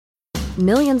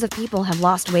Millions of people have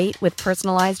lost weight with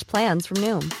personalized plans from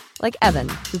Noom. Like Evan,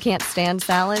 who can't stand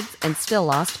salads and still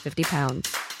lost 50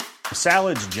 pounds.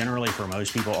 Salads generally for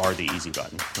most people are the easy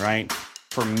button, right?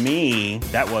 For me,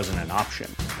 that wasn't an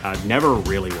option. I never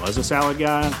really was a salad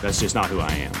guy. That's just not who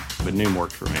I am. But Noom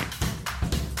worked for me.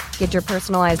 Get your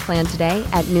personalized plan today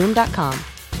at Noom.com.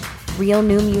 Real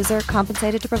Noom user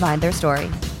compensated to provide their story.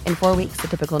 In 4 weeks, the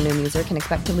typical Noom user can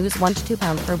expect to lose 1 to 2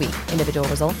 pounds per week. Individual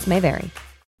results may vary.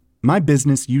 My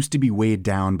business used to be weighed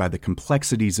down by the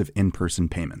complexities of in-person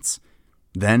payments.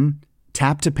 Then,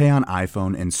 Tap to Pay on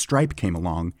iPhone and Stripe came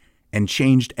along and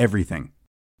changed everything.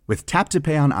 With Tap to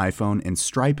Pay on iPhone and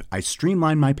Stripe, I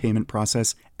streamlined my payment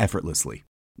process effortlessly.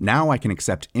 Now I can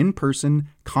accept in-person,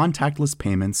 contactless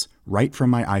payments right from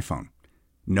my iPhone.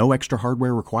 No extra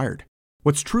hardware required.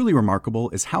 What's truly remarkable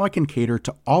is how I can cater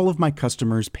to all of my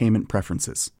customers' payment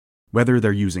preferences. Whether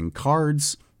they're using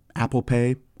cards, Apple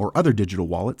Pay, or other digital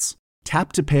wallets,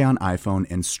 Tap to Pay on iPhone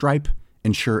and Stripe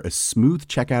ensure a smooth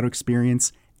checkout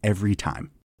experience every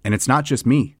time. And it's not just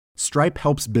me. Stripe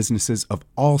helps businesses of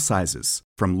all sizes,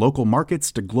 from local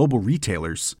markets to global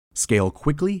retailers, scale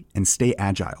quickly and stay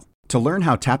agile. To learn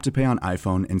how Tap to Pay on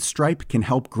iPhone and Stripe can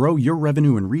help grow your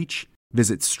revenue and reach,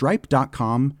 visit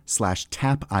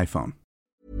stripe.com/tapiphone.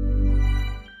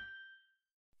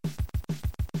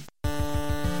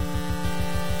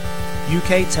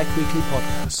 UK Tech Weekly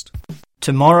Podcast.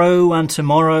 Tomorrow and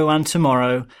tomorrow and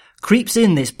tomorrow creeps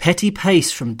in this petty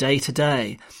pace from day to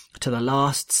day to the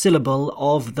last syllable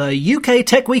of the UK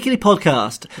Tech Weekly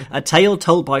Podcast, a tale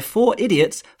told by 4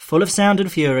 idiots full of sound and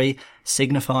fury,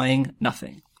 signifying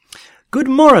nothing. Good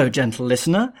morrow, gentle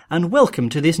listener, and welcome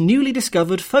to this newly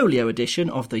discovered folio edition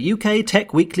of the UK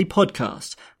Tech Weekly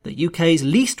Podcast, the UK's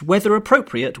least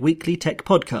weather-appropriate weekly tech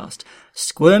podcast,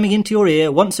 squirming into your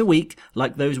ear once a week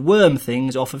like those worm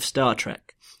things off of Star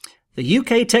Trek. The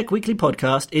UK Tech Weekly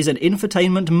Podcast is an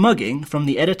infotainment mugging from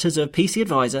the editors of PC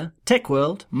Advisor,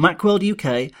 TechWorld, Macworld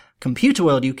UK, Computer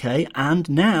World UK, and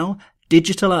now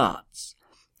Digital Arts.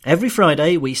 Every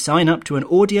Friday, we sign up to an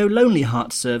audio Lonely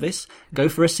Hearts service, go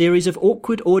for a series of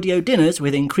awkward audio dinners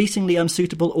with increasingly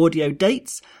unsuitable audio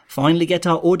dates, finally get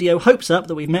our audio hopes up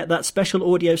that we've met that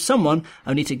special audio someone,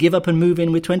 only to give up and move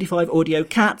in with 25 audio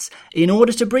cats, in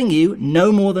order to bring you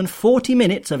no more than 40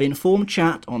 minutes of informed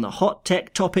chat on the hot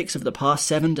tech topics of the past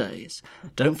 7 days.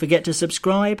 Don't forget to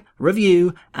subscribe,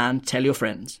 review, and tell your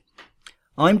friends.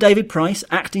 I'm David Price,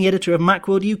 acting editor of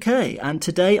Macworld UK, and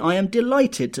today I am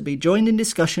delighted to be joined in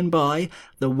discussion by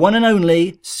the one and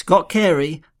only Scott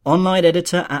Carey, online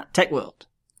editor at TechWorld.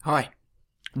 Hi.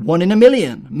 One in a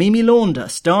million, Mimi Launder,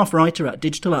 staff writer at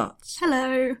Digital Arts.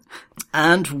 Hello.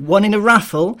 And one in a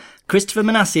raffle, Christopher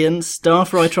Manassian,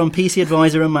 staff writer on PC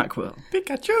Advisor and Macworld.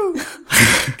 Pikachu!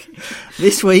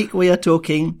 This week we are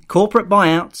talking corporate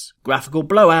buyouts, graphical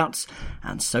blowouts,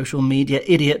 and social media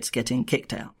idiots getting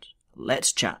kicked out.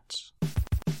 Let's chat.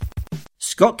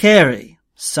 Scott Carey.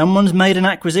 Someone's made an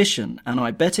acquisition, and I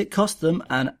bet it cost them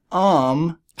an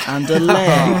arm and a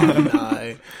leg. Oh,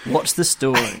 no. What's the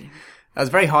story? That was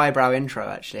a very highbrow intro,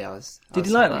 actually. Did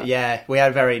you like that? Yeah, we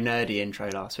had a very nerdy intro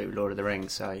last week with Lord of the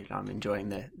Rings, so I'm enjoying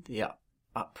the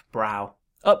upbrow.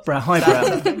 Upbrow, highbrow.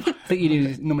 I think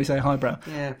you normally say highbrow.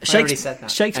 Yeah, I already said that.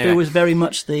 Shakespeare Anyway. was very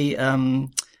much the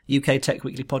UK Tech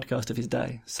Weekly podcast of his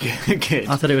day. So Good.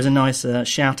 I thought it was a nice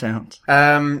shout out.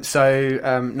 Not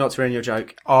to ruin your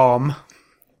joke, ARM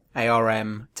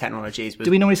Technologies.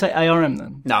 Do we normally say ARM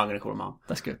then? No, I'm going to call them ARM.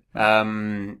 That's good.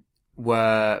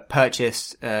 Were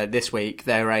purchased this week.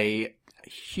 They're a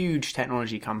huge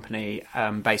technology company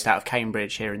based out of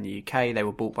Cambridge here in the UK. They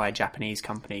were bought by a Japanese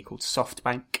company called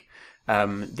SoftBank.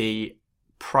 The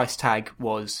price tag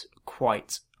was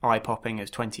quite eye-popping. It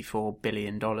was $24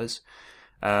 billion.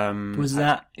 Is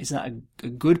that a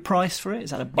good price for it? Is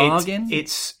that a bargain?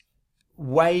 It's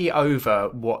way over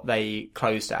what they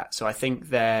closed at. So I think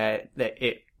that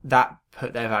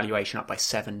put their valuation up by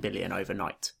 $7 billion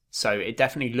overnight. So it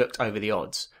definitely looked over the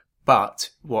odds. But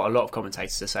what a lot of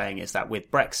commentators are saying is that with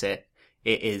Brexit,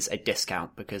 it is a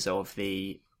discount because of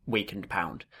the weakened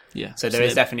pound. Yeah. So there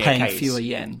is definitely a case. Paying fewer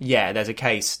yen. Yeah, there's a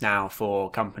case now for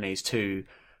companies to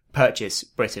purchase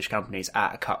British companies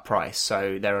at a cut price.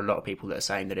 So there are a lot of people that are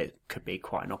saying that it could be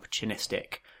quite an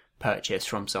opportunistic purchase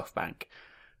from SoftBank.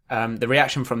 The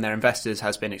reaction from their investors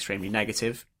has been extremely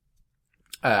negative.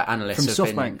 Analysts from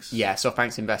have SoftBank's?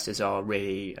 SoftBank's investors are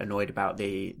really annoyed about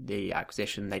the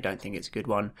acquisition. They don't think it's a good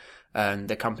one.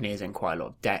 The company is in quite a lot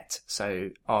of debt,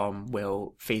 so ARM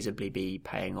will feasibly be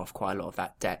paying off quite a lot of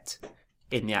that debt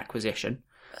in the acquisition.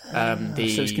 So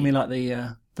it's going to be like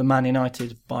the Man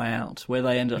United buyout, where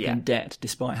they end up in debt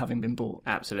despite having been bought.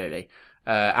 Absolutely.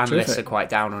 Analysts Terrific. are quite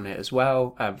down on it as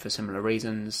well, for similar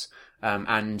reasons.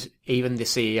 And even the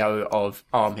CEO of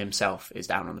Arm himself is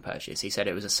down on the purchase. He said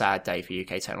it was a sad day for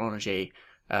UK technology,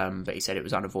 but he said it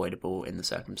was unavoidable in the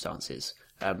circumstances,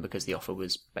 because the offer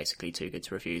was basically too good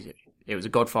to refuse. It was a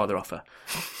Godfather offer.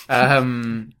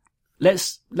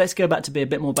 Let's go back to be a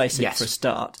bit more basic Yes. for a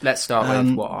start. Let's start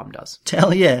with what Arm does.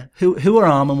 Who are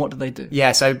Arm and what do they do?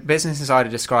 Yeah, so Business Insider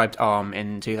described Arm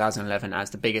in 2011 as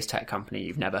the biggest tech company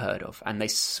you've never heard of, and they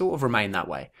sort of remain that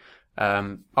way.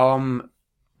 Arm,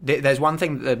 there's one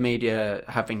thing that the media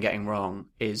have been getting wrong,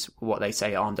 is what they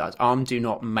say Arm does. Arm do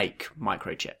not make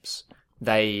microchips.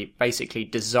 They basically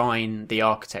design the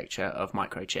architecture of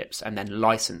microchips and then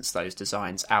license those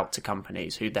designs out to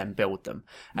companies who then build them.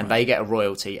 And they get a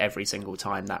royalty every single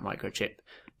time that microchip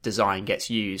design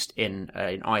gets used in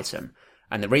an item.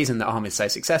 And the reason that Arm is so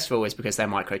successful is because their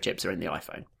microchips are in the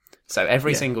iPhone. So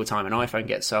every single time an iPhone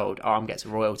gets sold, Arm gets a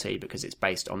royalty because it's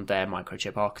based on their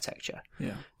microchip architecture.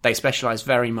 Yeah. They specialize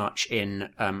very much in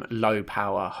low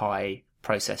power, high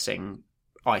processing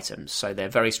items. So they're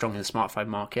very strong in the smartphone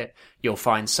market. You'll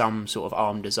find some sort of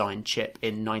ARM designed chip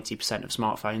in 90% of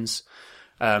smartphones.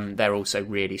 They're also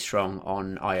really strong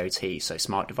on IoT, so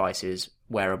smart devices,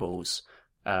 wearables,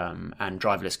 and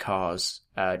driverless cars,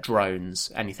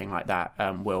 drones, anything like that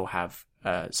will have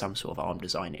some sort of ARM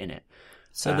design in it.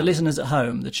 So the listeners at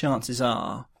home, the chances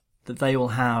are that they will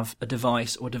have a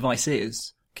device or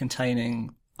devices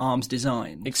containing Arm's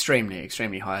design.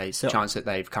 Extremely high chance that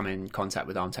they've come in contact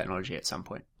with ARM technology at some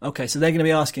point. Okay, so they're going to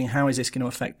be asking, how is this going to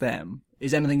affect them?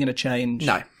 Is anything going to change?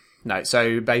 No.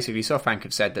 So basically, SoftBank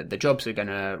have said that the jobs are going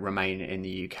to remain in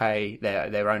the UK.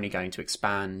 They're only going to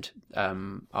expand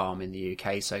ARM in the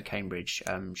UK, so Cambridge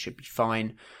should be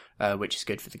fine, which is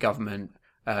good for the government.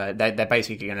 They're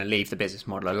basically going to leave the business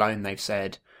model alone, they've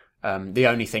said. The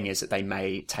only thing is that they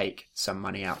may take some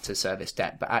money out to service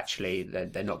debt, but actually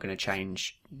they're not going to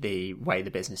change the way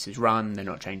the business is run. They're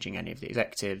not changing any of the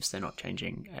executives. They're not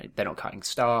cutting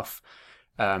staff.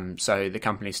 So the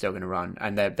company's still going to run,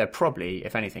 and they're probably,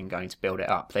 if anything, going to build it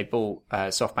up.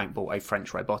 SoftBank bought a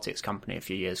French robotics company a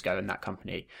few years ago, and that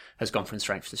company has gone from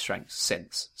strength to strength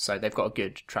since. So they've got a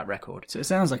good track record. So it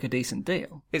sounds like a decent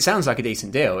deal. It sounds like a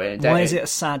decent deal. Why is it a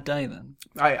sad day then?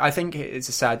 I think it's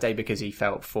a sad day because he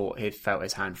felt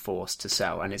his hand forced to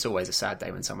sell, and it's always a sad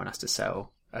day when someone has to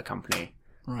sell a company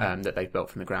that they've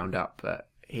built from the ground up. But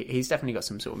he's definitely got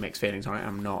some sort of mixed feelings on it.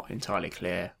 I'm not entirely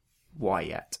clear why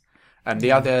yet.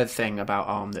 The other thing about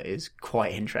ARM that is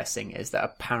quite interesting is that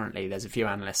apparently there's a few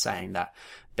analysts saying that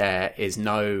there is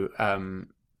no,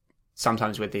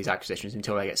 sometimes with these acquisitions,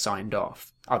 until they get signed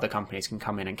off, other companies can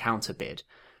come in and counterbid.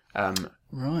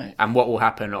 Right. And what will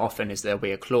happen often is there'll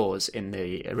be a clause in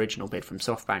the original bid from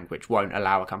SoftBank which won't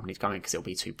allow a company to come in because it'll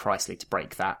be too pricey to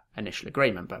break that initial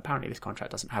agreement. But apparently this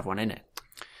contract doesn't have one in it.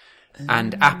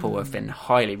 And Apple have been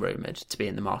highly rumoured to be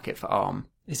in the market for ARM.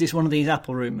 Is this one of these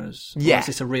Apple rumours? Yeah. Or is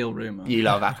this a real rumour? You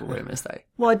love Apple rumours, though.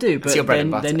 Well, I do, but your bread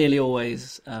and butter. they're nearly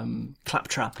always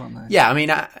claptrap, aren't they? Yeah, I mean,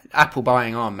 Apple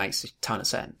buying ARM makes a ton of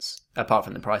sense, apart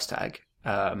from the price tag.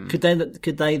 Could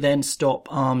they then stop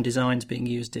ARM designs being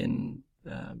used in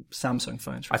Samsung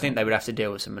phones? I think they would have to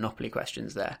deal with some monopoly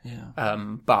questions there. Yeah.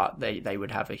 But they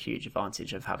would have a huge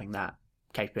advantage of having that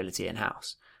capability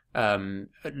in-house.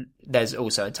 There's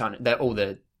also a ton. All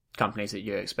the companies that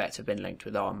you expect have been linked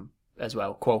with ARM as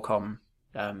well. Qualcomm,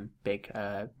 big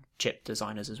chip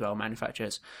designers as well,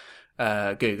 manufacturers.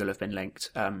 Google have been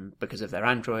linked because of their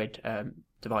Android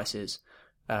devices.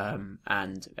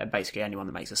 And basically anyone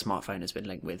that makes a smartphone has been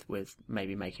linked with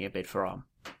maybe making a bid for ARM.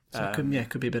 So it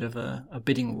could be a bit of a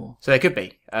bidding war. So there could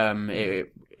be.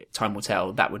 Time will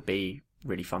tell. That would be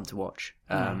really fun to watch.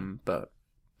 But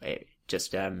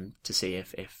just to see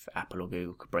if Apple or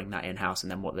Google could bring that in-house,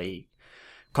 and then what the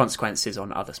consequences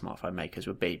on other smartphone makers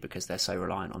would be, because they're so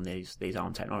reliant on these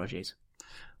ARM technologies.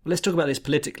 Well, let's talk about this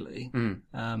politically.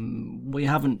 We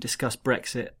haven't discussed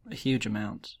Brexit a huge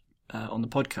amount on the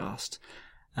podcast,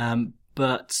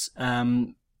 but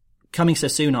coming so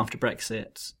soon after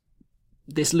Brexit,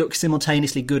 this looks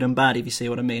simultaneously good and bad, if you see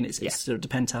what I mean. It sort of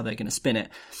depends how they're going to spin it.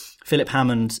 Philip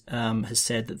Hammond has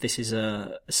said that this is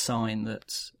a sign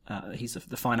that he's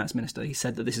the finance minister. He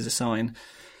said that this is a sign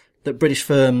that British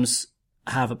firms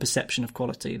have a perception of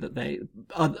quality, that the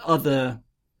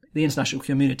international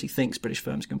community thinks British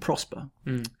firms can prosper.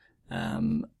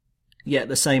 Yet at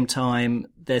the same time,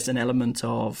 there's an element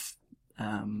of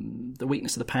the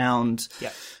weakness of the pound.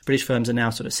 Yeah. British firms are now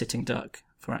sort of sitting duck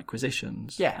for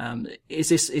acquisitions. Yeah. Is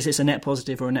this a net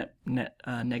positive or a net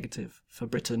negative for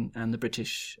Britain and the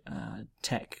British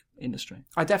tech industry?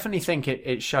 I definitely think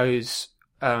it shows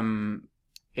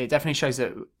it definitely shows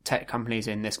that tech companies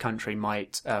in this country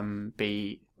might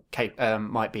be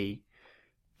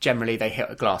generally they hit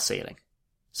a glass ceiling.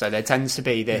 So there tends to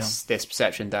be this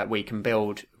perception that we can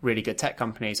build really good tech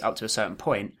companies up to a certain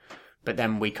point, but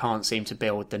then we can't seem to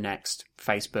build the next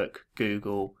Facebook,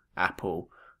 Google, Apple,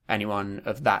 anyone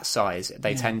of that size.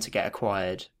 They tend to get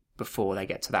acquired before they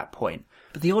get to that point.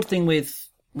 But the odd thing with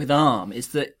ARM is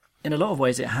that in a lot of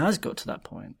ways it has got to that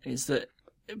point, is that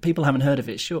people haven't heard of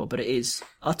it, sure, but it is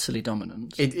utterly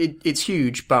dominant. It's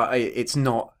huge, but it's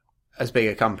not as big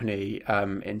a company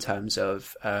in terms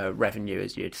of revenue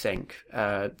as you'd think.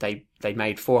 They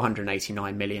made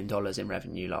 $489 million in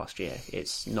revenue last year.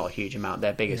 It's not a huge amount.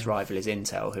 Their biggest rival is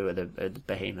Intel, who are the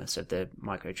behemoths of the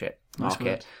microchip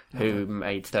market, who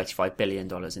made $35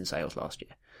 billion in sales last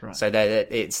year. Right. So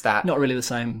it's that... Not really the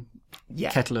same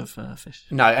kettle of fish.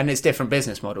 No, and it's different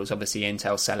business models. Obviously,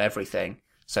 Intel sell everything,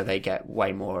 so they get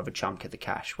way more of a chunk of the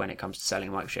cash when it comes to selling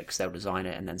a microchip, because they'll design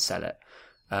it and then sell it.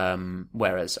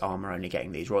 Whereas ARM are only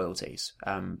getting these royalties.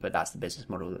 But that's the business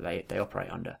model that they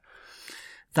operate under.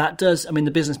 That does, I mean,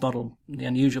 the business model, the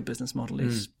unusual business model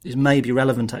is maybe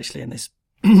relevant actually in this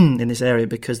in this area,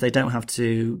 because they don't have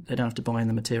to buy in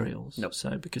the materials. Nope.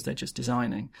 So because they're just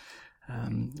designing,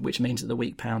 which means that the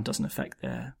weak pound doesn't affect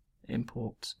their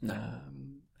import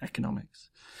economics.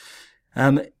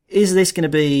 Is this going to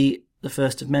be the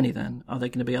first of many then? Are there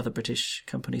going to be other British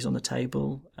companies on the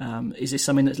table? Is this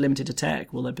something that's limited to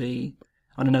tech? Will there be...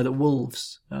 I don't know that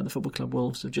Wolves, the football club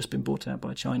Wolves, have just been bought out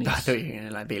by Chinese. I thought you were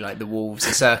going to be like the Wolves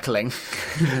circling.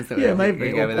 Yeah,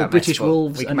 maybe. Or British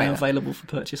Wolves are now available for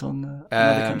purchase on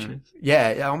other countries.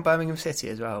 Yeah, on Birmingham City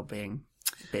as well, being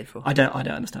bid for. I don't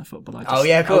understand football. Of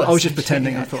course. I was just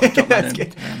pretending. I thought I'd drop that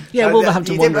in.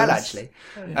 Wolverhampton Wanderers. You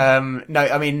did well, actually. No,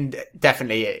 I mean,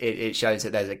 definitely it shows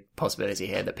that there's a possibility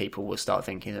here that people will start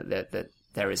thinking that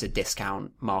there is a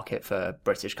discount market for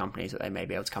British companies that they may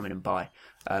be able to come in and buy.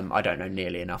 I don't know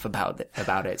nearly enough about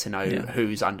it to know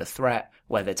who's under threat,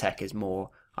 whether tech is more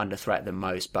under threat than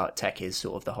most, but tech is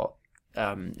sort of the hot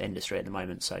industry at the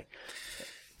moment. So,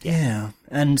 yeah.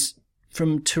 And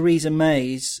from Theresa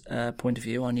May's point of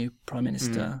view, our new Prime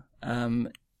Minister,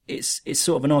 it's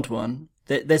sort of an odd one.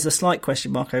 There's a slight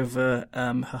question mark over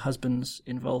her husband's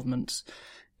involvement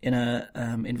in a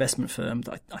investment firm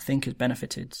that I think has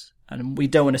benefited. And we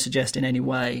don't want to suggest in any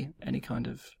way any kind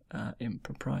of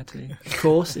impropriety, of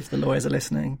course, if the lawyers are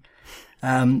listening.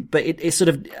 But it sort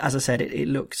of, as I said, it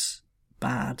looks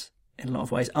bad in a lot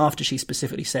of ways. After she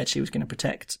specifically said she was going to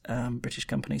protect British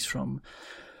companies from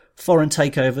foreign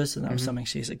takeovers, and that was something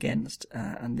she's against,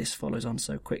 and this follows on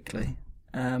so quickly.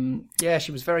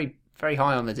 She was very, very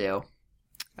high on the deal.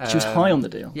 She was high on the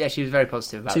deal? Yeah, she was very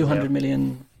positive about it. £200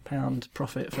 million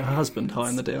profit for her husband high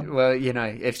on the deal. Well,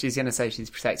 if she's going to say she's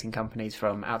protecting companies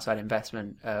from outside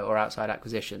investment or outside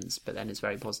acquisitions, but then is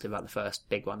very positive about the first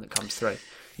big one that comes through,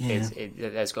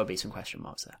 there's got to be some question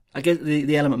marks there. I guess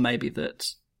the element may be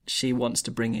that she wants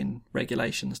to bring in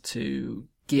regulations to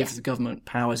give the government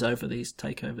powers over these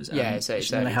takeovers.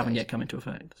 And they haven't yet come into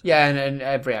effect. Yeah, and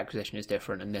every acquisition is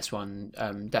different, and this one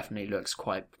definitely looks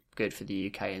quite good for the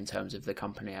UK in terms of the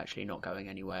company actually not going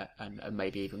anywhere and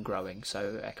maybe even growing.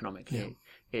 So economically,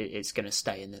 it's going to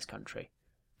stay in this country.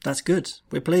 That's good.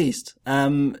 We're pleased.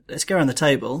 Let's go around the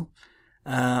table.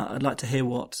 I'd like to hear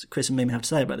what Chris and Mimi have to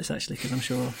say about this, actually, because I'm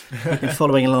sure you've been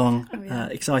following along,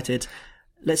 excited.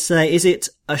 Let's say, is it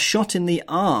a shot in the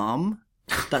arm?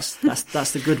 That's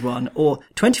the good one. Or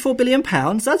 £24 billion?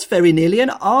 That's very nearly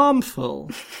an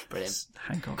armful. Brilliant.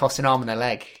 Hancock. Cost an arm and a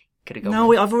leg. Could have gone.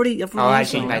 No, I've already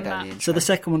actually made that. The so the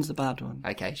second one's the bad one.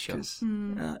 Okay, sure.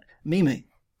 Mimi.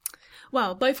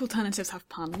 Well, both alternatives have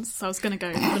puns, so I was going to go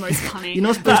with the most punny. You're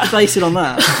not supposed to base it on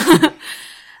that.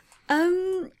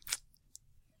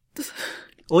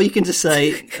 Or you can just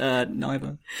say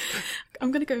neither.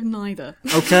 I'm going to go with neither.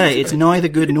 Okay, it's neither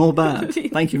good nor bad.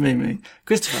 Thank you, Mimi.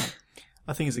 Christopher.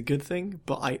 I think it's a good thing,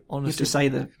 but I honestly...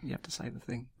 You have to say the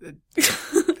thing.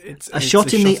 It's a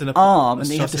shot in the arm, and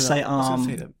then you have to say arm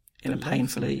in a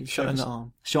painfully... Shot in the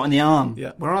arm. Shot in the arm.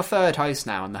 Yeah. We're on our third host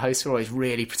now, and the hosts are always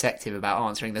really protective about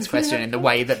answering this question in the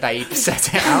way that they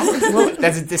set it out. Well,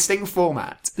 there's a distinct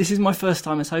format. This is my first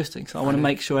time as hosting, so I want to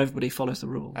make sure everybody follows the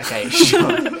rules. Okay,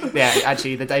 sure. Yeah,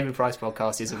 actually, the David Price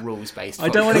podcast is a rules-based podcast. I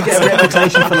don't want to get a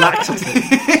reputation for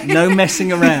laxity. No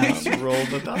messing around. Just roll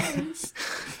the dice.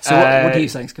 So what do you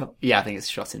think, Scott? Yeah, I think it's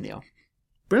a shot in the arm.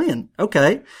 Brilliant.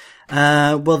 Okay.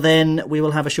 Well, then we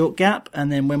will have a short gap,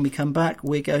 and then when we come back,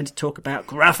 we're going to talk about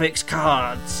graphics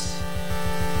cards.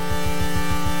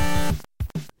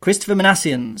 Christopher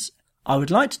Manassians, I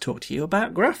would like to talk to you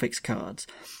about graphics cards.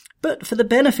 But for the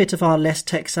benefit of our less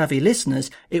tech-savvy listeners,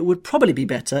 it would probably be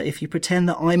better if you pretend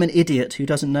that I'm an idiot who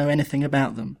doesn't know anything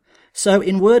about them. So,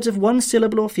 in words of one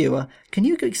syllable or fewer, can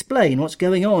you explain what's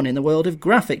going on in the world of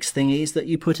graphics thingies that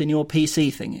you put in your PC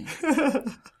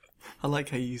thingy? I like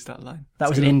how you used that line. That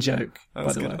was an in-joke, by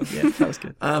was the good. way. Yeah, that was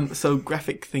good. So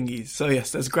graphic thingies. So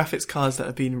yes, there's graphics cards that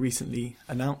have been recently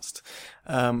announced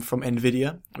from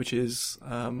Nvidia, which is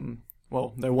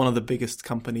they're one of the biggest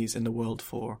companies in the world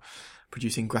for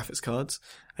producing graphics cards,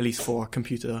 at least for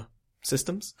computer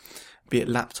systems, be it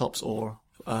laptops or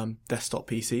desktop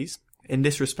PCs. In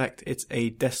this respect, it's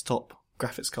a desktop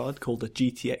graphics card called the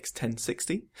GTX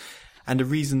 1060. And the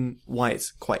reason why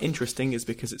it's quite interesting is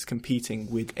because it's competing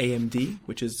with AMD,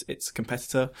 which is its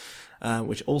competitor,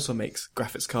 which also makes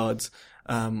graphics cards,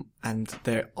 and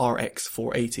their RX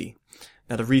 480.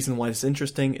 Now, the reason why it's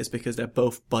interesting is because they're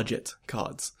both budget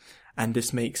cards. And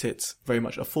this makes it very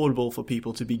much affordable for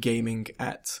people to be gaming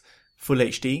at full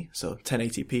HD, so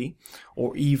 1080p,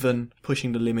 or even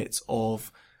pushing the limits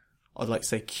of, I'd like to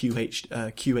say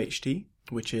QHD,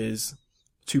 which is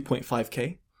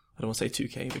 2.5K. I don't want to say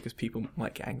 2K because people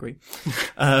might get angry.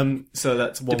 So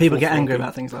that's Do people get angry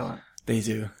about things like that? They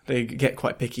do. They get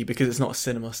quite picky because it's not a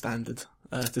cinema standard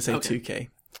to say 2K.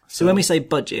 So when we say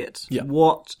budget, Yeah.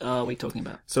 what are we talking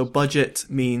about? So budget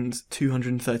means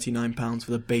 £239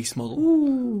 for the base model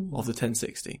of the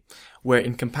 1060. Where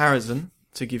in comparison,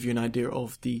 to give you an idea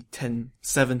of the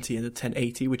 1070 and the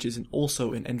 1080, which is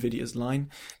also in Nvidia's line,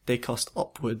 they cost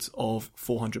upwards of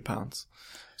 £400.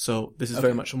 So this is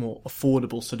very much a more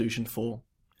affordable solution for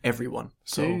everyone.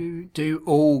 So Do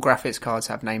all graphics cards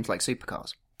have names like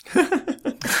supercars?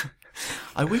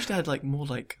 I wish they had more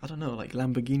I don't know, like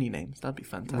Lamborghini names. That'd be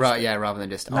fantastic. Right, yeah, rather than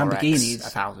just Lamborghinis. RX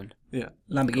 1000. Yeah,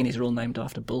 Lamborghinis are all named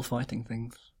after bullfighting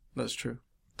things, that's true.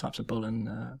 types of bull and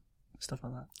stuff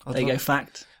like that. I There you thought- go,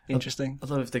 fact. Interesting. I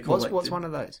don't know if they call What's one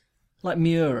of those? Like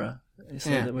Miura,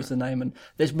 that was the name. And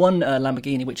there's one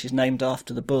Lamborghini which is named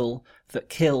after the bull that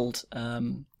killed,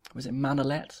 was it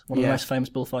Manolet? One of the most famous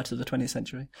bullfighters of the 20th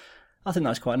century. I think that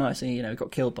was quite nice. He,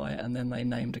 got killed by it, and then they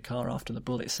named a car after the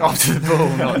bull itself. After the bull,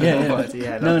 not the Yeah, bullfighter. yeah.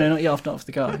 Yeah, No, not after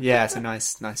the guy. Yeah, it's a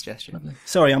nice gesture.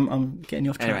 Sorry, I'm getting you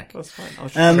off track. Anyway. That's fine. I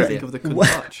was trying to think of the good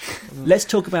touch. Let's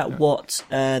talk about what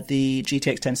the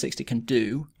GTX 1060 can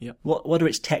do. Yep. What are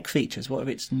its tech features? What are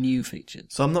its new features?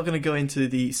 So I'm not going to go into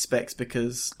the specs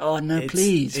because... Oh, no, it's-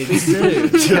 please do.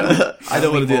 I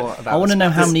don't want to do more it. about I want to the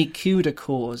know how specs. many CUDA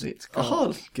cores it's got.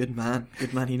 Oh, good man.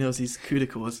 Good man. He knows his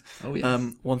CUDA cores. Oh,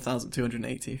 yes.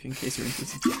 1,280, in case you're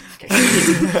interested.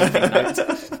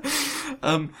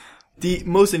 The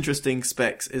most interesting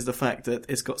specs is the fact that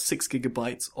it's got 6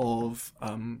 gigabytes of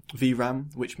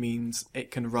VRAM, which means it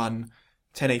can run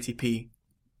 1080p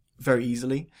very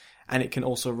easily. And it can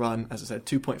also run, as I said,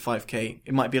 2.5K.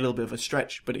 It might be a little bit of a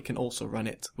stretch, but it can also run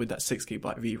it with that 6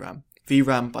 gigabyte VRAM.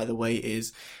 VRAM, by the way,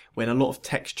 is when a lot of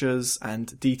textures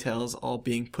and details are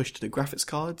being pushed to the graphics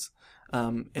cards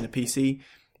in a PC,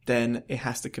 then it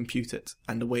has to compute it.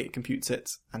 And the way it computes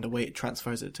it and the way it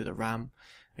transfers it to the RAM.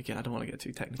 Again, I don't want to get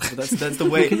too technical, but that's the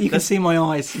way... You can see my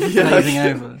eyes glazing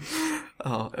over.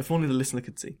 Oh, if only the listener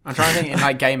could see. I'm trying to think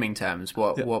in gaming terms,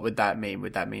 what would that mean?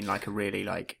 Would that mean a really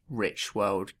rich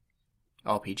world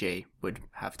RPG would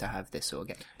have to have this sort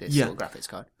of sort of graphics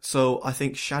card? So I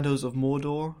think Shadows of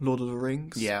Mordor, Lord of the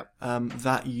Rings. Yeah.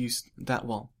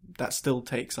 That still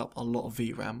takes up a lot of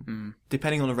VRAM,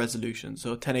 depending on the resolution.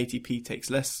 So 1080p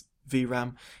takes less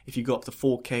VRAM. If you go up to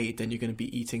 4K, then you're going to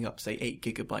be eating up, say, 8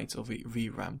 gigabytes of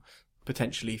VRAM,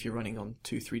 potentially if you're running on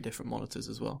 2-3 different monitors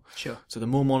as well. Sure. So the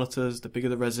more monitors, the bigger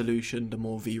the resolution, the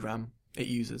more VRAM it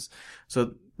uses. So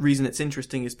the reason it's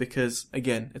interesting is because,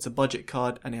 again, it's a budget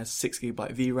card and it has 6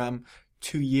 gigabyte VRAM.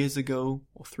 2 years ago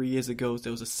or 3 years ago,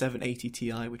 there was a 780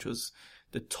 Ti, which was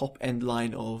the top end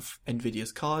line of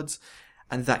Nvidia's cards,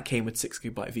 and that came with 6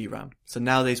 gigabyte VRAM. So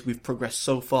nowadays we've progressed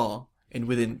so far in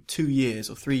within 2 years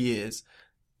or 3 years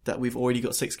that we've already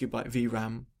got 6 gigabyte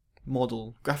VRAM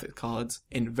model graphic cards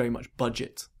in very much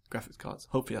budget graphics cards.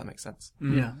 Hopefully that makes sense.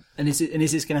 Yeah. And is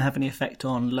this going to have any effect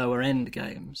on lower end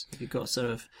games? You've got sort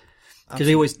of... Because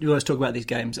we always talk about these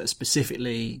games that are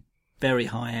specifically very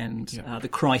high end. Yeah. The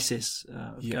Crysis,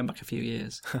 going back a few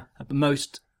years.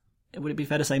 But would it be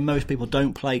fair to say most people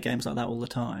don't play games like that all the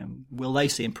time? Will they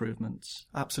see improvements?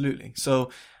 Absolutely.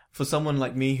 So for someone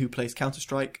like me who plays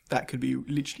Counter-Strike, that could be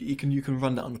literally, you can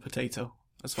run that on a potato,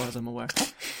 as far as I'm aware.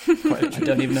 I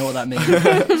don't even know what that means.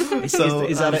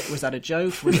 Was that a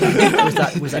joke? Was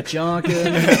that jargon?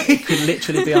 It could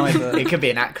literally be either. It could be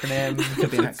an acronym. It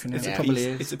could be an acronym. Yeah. It probably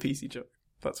is. It's a PC joke.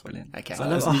 That's brilliant. Okay. So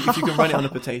if you can run it on a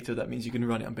potato, that means you can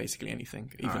run it on basically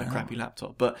anything, even a crappy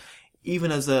laptop. But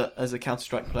even as a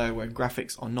Counter-Strike player where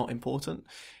graphics are not important,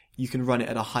 you can run it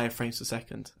at a higher frames per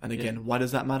second. And again, why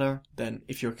does that matter? Then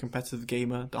if you're a competitive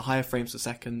gamer, the higher frames per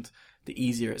second, the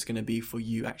easier it's going to be for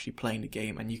you actually playing the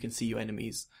game, and you can see your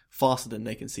enemies faster than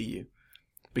they can see you.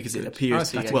 Because it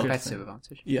appears to get a competitive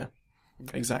advantage. Yeah,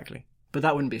 exactly. But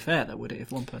that wouldn't be fair, though, would it?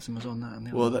 If one person was on that and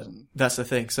the other wasn't. That's the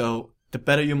thing. So the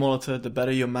better your monitor, the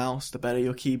better your mouse, the better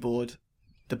your keyboard,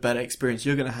 the better experience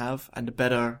you're going to have, and the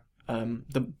better,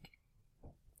 the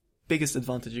biggest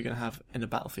advantage you're going to have in the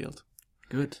battlefield.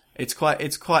 Good. It's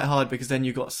quite hard because then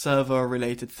you've got server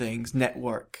related things,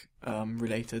 network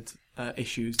related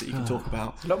issues that you can talk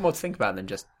about. There's a lot more to think about than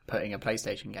just putting a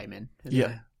PlayStation game in.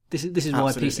 Yeah. This is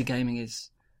why PC gaming is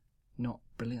not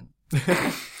brilliant.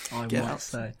 I might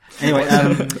say. Anyway,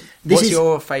 what's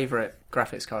your favourite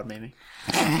graphics card, Mimi?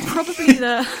 Probably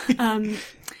the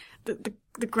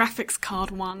graphics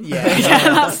card one. Yeah,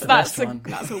 that's a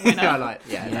winner. I like.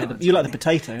 You like the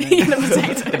potato, don't you? Yeah, the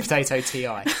potato. The potato TI.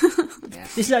 Yeah.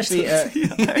 This is actually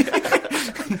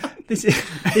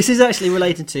this is actually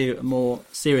related to a more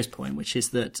serious point, which is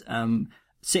that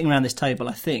sitting around this table,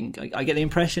 I think I get the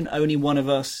impression only one of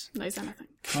us knows anything.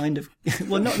 Kind of,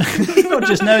 well, not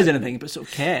just knows anything, but sort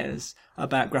of cares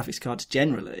about graphics cards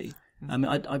generally. I mean,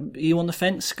 are you on the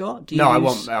fence, Scott? I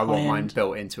want mine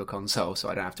built into a console, so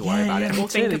I don't have to worry about it. Or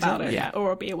think about it,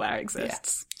 or be aware it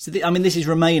exists. Yeah. So, this is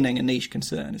remaining a niche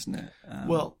concern, isn't it?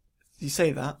 Well, you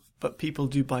say that, but people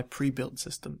do buy pre-built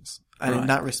systems. And in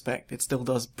that respect, it still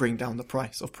does bring down the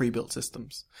price of pre-built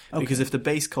systems. Okay. Because if the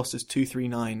base cost is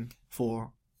 $239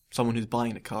 for someone who's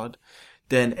buying the card,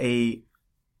 then a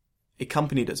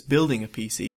company that's building a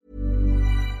PC.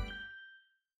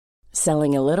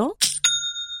 Selling a little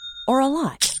or a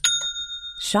lot?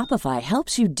 Shopify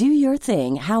helps you do your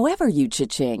thing however you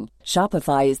cha-ching.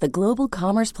 Shopify is the global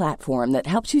commerce platform that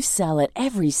helps you sell at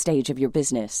every stage of your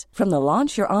business. From the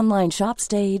launch your online shop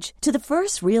stage to the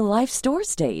first real-life store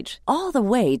stage, all the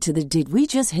way to the did we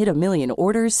just hit a million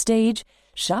orders stage.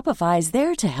 Shopify is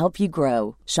there to help you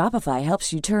grow. Shopify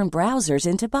helps you turn browsers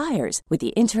into buyers with the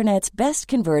internet's best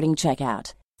converting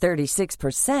checkout.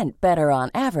 36% better on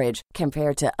average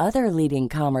compared to other leading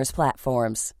commerce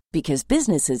platforms. Because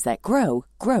businesses that grow,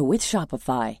 grow with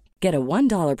Shopify. Get a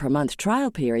 $1 per month trial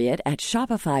period at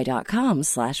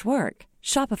shopify.com/work.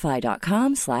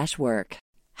 Shopify.com/work.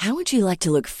 How would you like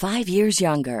to look 5 years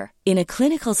younger? In a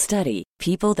clinical study,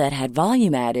 people that had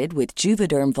volume added with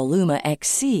Juvederm Voluma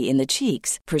XC in the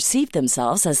cheeks perceived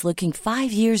themselves as looking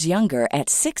 5 years younger at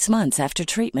 6 months after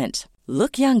treatment.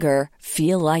 Look younger,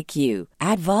 feel like you.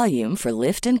 Add volume for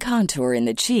lift and contour in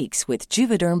the cheeks with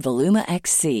Juvederm Voluma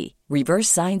XC. Reverse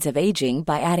signs of aging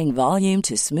by adding volume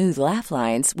to smooth laugh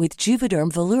lines with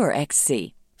Juvederm Volure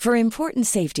XC. For important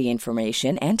safety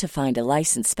information and to find a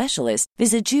licensed specialist,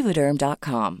 visit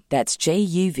Juvederm.com. That's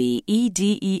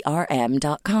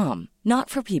JUVEDERM.com.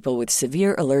 Not for people with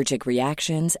severe allergic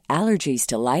reactions, allergies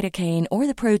to lidocaine, or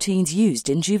the proteins used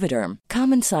in Juvederm.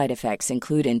 Common side effects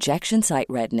include injection site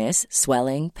redness,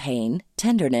 swelling, pain,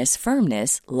 tenderness,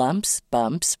 firmness, lumps,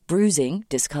 bumps, bruising,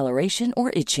 discoloration,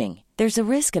 or itching. There's a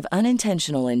risk of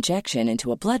unintentional injection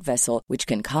into a blood vessel, which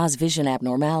can cause vision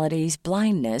abnormalities,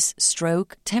 blindness,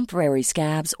 stroke, temporary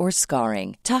scabs, or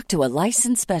scarring. Talk to a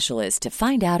licensed specialist to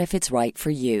find out if it's right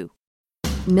for you.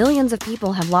 Millions of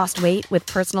people have lost weight with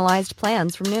personalized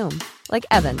plans from Noom. Like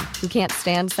Evan, who can't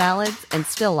stand salads and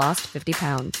still lost 50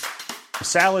 pounds.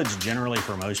 Salads generally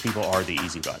for most people are the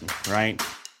easy button, right?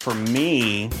 For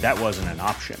me, that wasn't an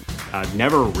option. I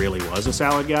never really was a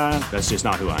salad guy. That's just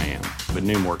not who I am. But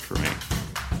Noom worked for me.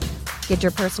 Get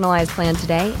your personalized plan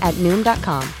today at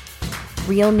Noom.com.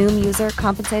 Real Noom user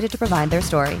compensated to provide their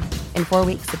story. In 4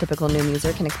 weeks, the typical Noom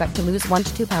user can expect to lose 1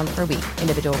 to 2 pounds per week.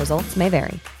 Individual results may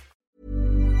vary.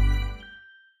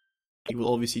 You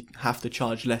will obviously have to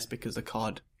charge less because the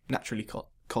card naturally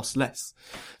costs less.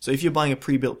 So if you're buying a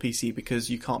pre-built PC because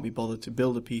you can't be bothered to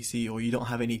build a PC or you don't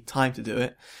have any time to do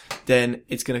it, then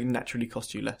it's going to naturally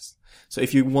cost you less. So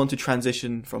if you want to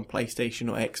transition from PlayStation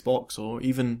or Xbox or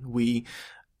even Wii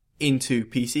into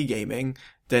PC gaming,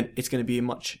 then it's going to be a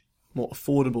much more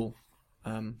affordable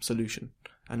solution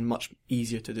and much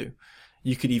easier to do.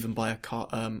 You could even buy a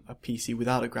PC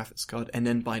without a graphics card and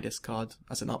then buy this card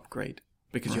as an upgrade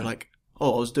because you're like,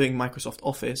 oh, I was doing Microsoft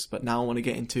Office, but now I want to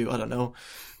get into, I don't know,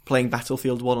 playing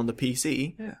Battlefield 1 on the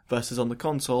PC versus on the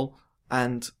console,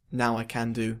 and now I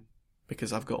can do,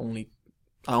 because I only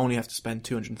have to spend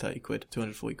 230 quid,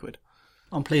 240 quid.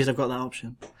 I'm pleased I've got that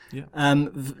option. Yeah.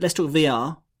 Let's talk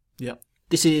VR. Yeah.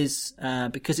 This is,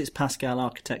 because it's Pascal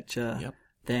architecture, Yep.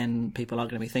 then people are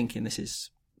going to be thinking this is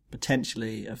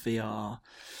potentially a VR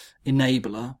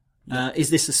enabler. Is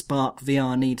this a spark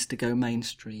VR needs to go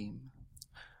mainstream?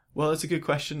 Well, that's a good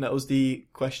question. That was the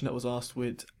question that was asked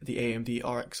with the AMD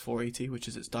RX 480, which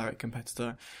is its direct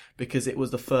competitor, because it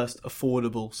was the first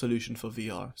affordable solution for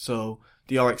VR. So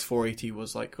the RX 480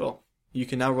 was like, well, you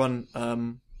can now run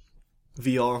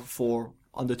VR for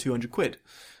under 200 quid,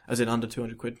 as in under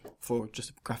 200 quid for just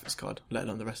a graphics card, let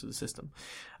alone the rest of the system.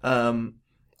 And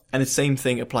the same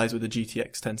thing applies with the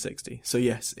GTX 1060. So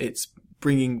yes, it's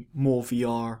bringing more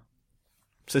VR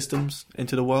systems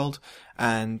into the world,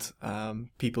 and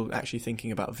people actually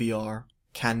thinking about VR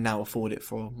can now afford it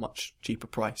for a much cheaper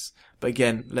price. But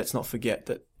again, let's not forget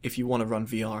that if you want to run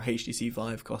VR, HTC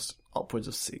Vive costs upwards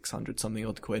of 600 something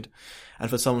odd quid. And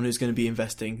for someone who's going to be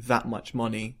investing that much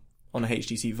money on a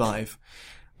HTC Vive,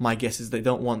 my guess is they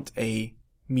don't want a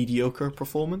mediocre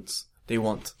performance. They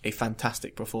want a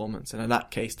fantastic performance. And in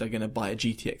that case, they're going to buy a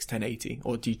GTX 1080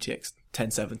 or GTX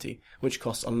 1070, which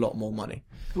costs a lot more money.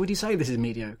 Would you say this is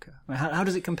mediocre? How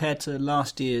does it compare to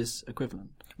last year's equivalent?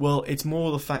 Well, it's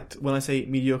more the fact, when I say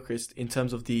mediocre, it's in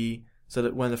terms of so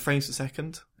that when the frames per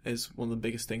second is one of the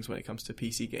biggest things when it comes to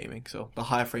PC gaming. So the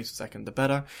higher frames per second, the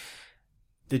better.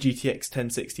 The GTX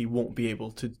 1060 won't be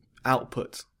able to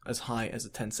output as high as a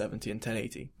 1070 and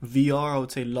 1080. VR, I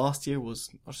would say last year was,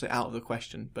 I'll say, out of the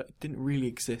question, but it didn't really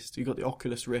exist. You got the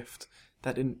Oculus Rift.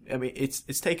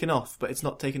 It's taken off, but it's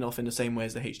not taken off in the same way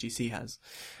as the HTC has,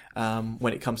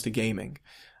 when it comes to gaming.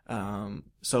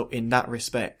 So in that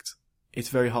respect, it's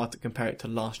very hard to compare it to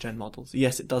last gen models.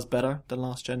 Yes, it does better than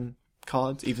last gen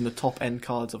cards, even the top end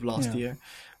cards of last year,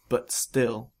 but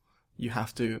still, you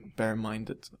have to bear in mind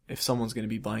that if someone's going to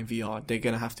be buying VR, they're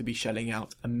going to have to be shelling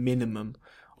out a minimum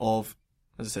of,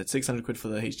 as I said, 600 quid for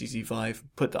the HTC Vive.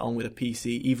 Put that on with a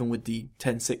PC, even with the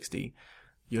 1060,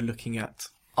 you're looking at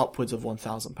upwards of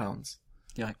 £1,000.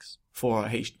 Yikes. For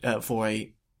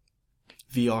a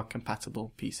VR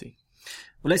compatible PC.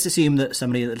 Well, let's assume that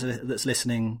somebody that's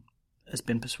listening has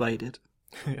been persuaded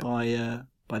by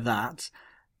that.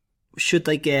 Should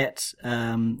they get,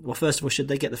 first of all, should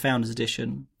they get the Founders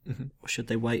Edition, or should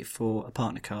they wait for a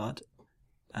partner card?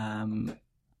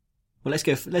 Let's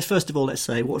first of all, let's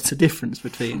say, what's the difference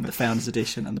between the Founders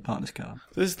Edition and the Partners card?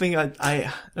 So this is the thing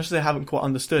I actually haven't quite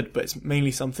understood, but it's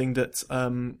mainly something that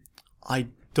I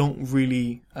don't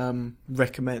really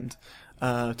recommend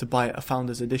to buy a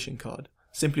Founders Edition card,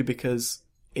 simply because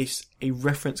it's a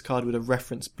reference card with a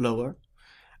reference blower,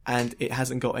 and it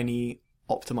hasn't got any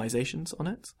optimizations on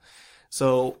it.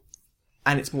 So,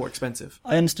 and it's more expensive.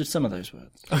 I understood some of those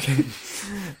words. Okay.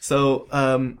 So,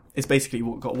 it's basically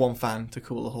got one fan to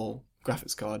cool the whole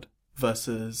graphics card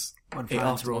versus one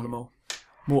fan to run them all.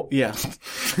 More, yeah.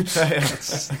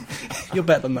 You're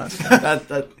better than that.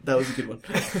 That was a good one.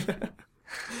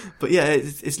 But yeah,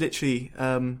 it's literally,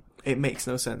 it makes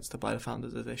no sense to buy the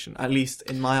Founders Edition. At least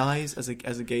in my eyes, as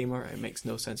a gamer, it makes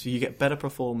no sense. You get better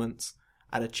performance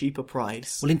at a cheaper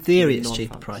price. Well, in theory, it's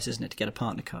cheaper price, isn't it, to get a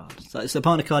partner card? So the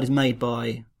partner card is made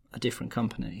by a different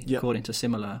company, according to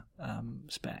similar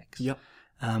specs. Yep.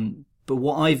 But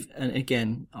and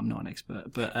again, I'm not an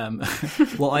expert, but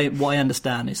what I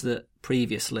understand is that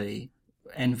previously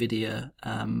NVIDIA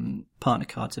partner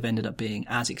cards have ended up being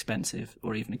as expensive,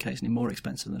 or even occasionally more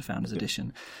expensive than the Founders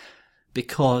Edition,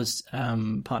 because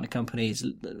partner companies,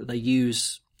 they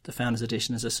use the Founders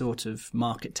Edition as a sort of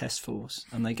market test force,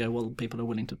 and they go, well, people are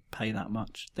willing to pay that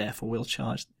much, therefore we'll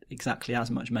charge exactly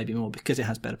as much, maybe more, because it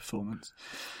has better performance.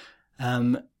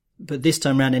 But this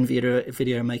time around,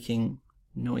 NVIDIA are making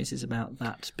noises about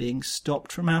that being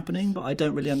stopped from happening, but I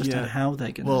don't really understand how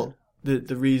they're going to... Well,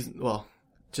 the reason... Well,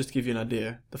 just to give you an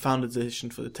idea, the Founders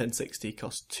Edition for the 1060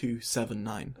 costs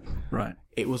 $279. Right.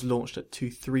 It was launched at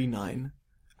 $239.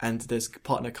 And there's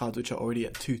partner cards which are already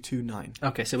at $229.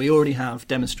 Okay, so we already have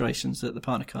demonstrations that the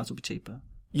partner cards will be cheaper.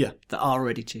 Yeah, that are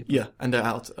already cheaper. Yeah, and they're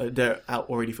out. They're out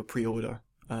already for pre-order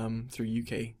through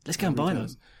UK. Let's go and buy them.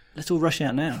 Let's all rush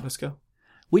out now. Let's go.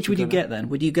 Which would you get then?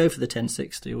 Would you go for the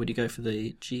 1060 or would you go for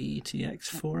the GTX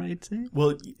 480?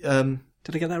 Well,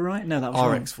 did I get that right? No, that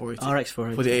was RX 480. RX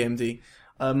 480 for the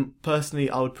AMD. Personally,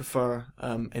 I would prefer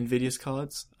Nvidia's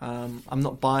cards. I'm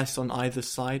not biased on either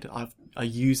side. I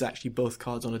use actually both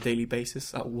cards on a daily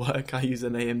basis. At work, I use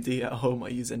an AMD. At home, I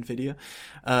use Nvidia.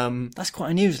 That's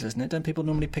quite unusual, isn't it? Don't people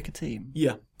normally pick a team?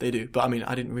 Yeah, they do. But I mean,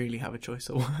 I didn't really have a choice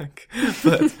at work.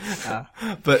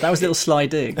 but that was a little sly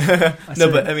dig. No,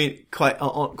 but I mean, quite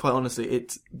honestly,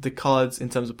 the cards in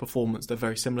terms of performance, they're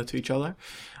very similar to each other.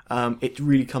 It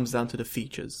really comes down to the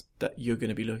features that you're going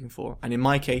to be looking for. And in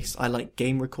my case, I like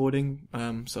game recording.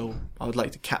 So I would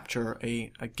like to capture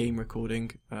a game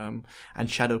recording, and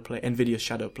Shadowplay. NVIDIA's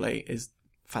Shadowplay is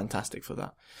fantastic for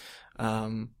that.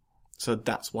 So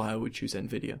that's why I would choose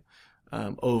NVIDIA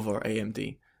over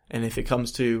AMD. And if it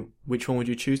comes to which one would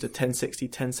you choose, the 1060,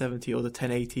 1070, or the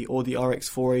 1080, or the RX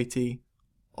 480,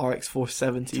 RX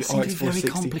 470, RX 460?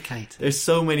 Very complicated. There's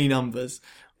so many numbers.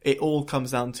 It all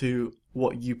comes down to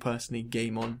what you personally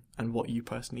game on and what you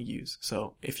personally use.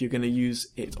 So if you're going to use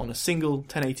it on a single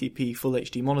 1080p Full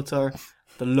HD monitor,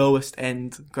 the lowest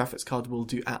end graphics card will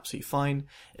do absolutely fine.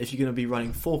 If you're going to be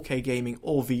running 4K gaming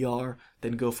or VR,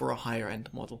 then go for a higher end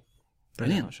model.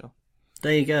 Brilliant.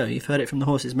 There you go. You've heard it from the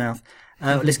horse's mouth.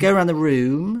 Let's go around the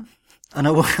room, and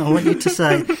I want you to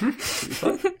say,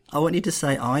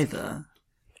 either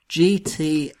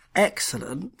GT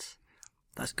excellent,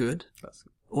 that's good,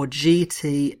 or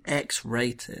GT X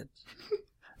rated.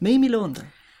 Mimi Launder.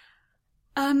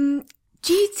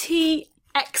 GT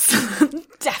excellent,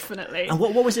 definitely. And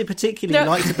what was it particularly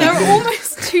liked about There it? are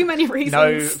almost too many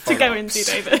reasons to go into,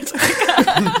 David.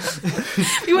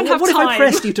 We wouldn't have What if time. I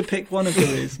pressed you to pick one of the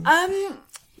reasons?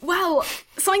 Well,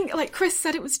 something like Chris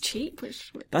said, it was cheap,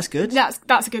 which That's good.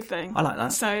 that's a good thing. I like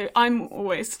that. So I'm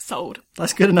always sold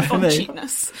That's good enough for on me.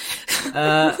 cheapness.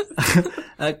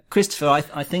 Christopher,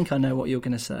 I think I know what you're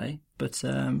going to say, but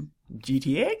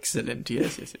GT excellent,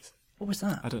 yes. what was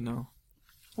that? I don't know.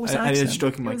 What was I that was accent?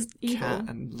 stroking my It was evil. cat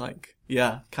and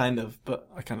yeah, kind of, but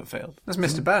I kind of failed. That's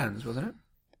Mr. Burns, wasn't it?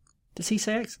 Does he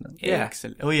say excellent? Yeah.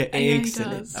 Excellent. Oh yeah, Yeah, he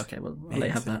excellent. does. Okay, well, I'll let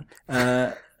you have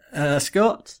that.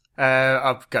 Scott?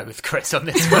 I'll go with Chris on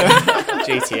this one.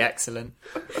 GT excellent.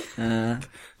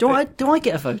 Do I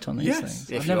get a vote on these Yes,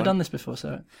 things? if I've you never want. done this before,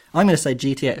 so I'm going to say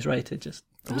GTX rated. Just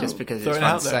Because Throw it's it fun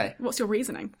out to there. say. What's your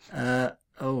reasoning?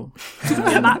 oh.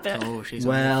 Yeah, that bit. Oh, she's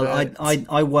Well, on the fence.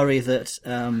 I worry that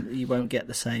you won't get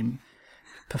the same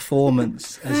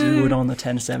performance as you would on the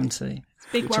 1070.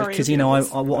 Big worry. Because of yours.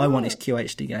 what I want is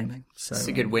QHD gaming. So It's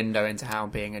a good window into how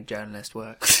being a journalist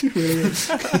works.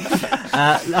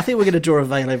 I think we're going to draw a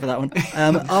veil over that one.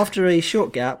 After a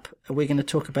short gap, we're going to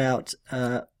talk about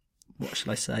what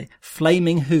shall I say?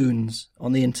 Flaming hoons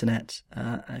on the internet.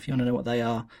 If you want to know what they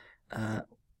are,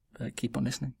 keep on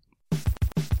listening.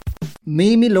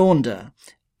 Mimi Launder,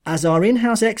 as our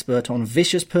in-house expert on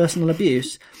vicious personal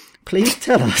abuse, please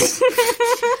tell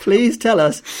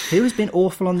us who has been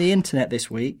awful on the internet this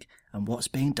week and what's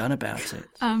being done about it.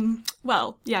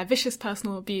 Well, yeah, vicious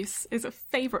personal abuse is a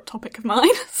favourite topic of mine,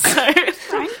 so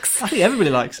thanks. I think everybody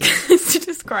likes it. It's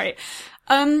just great.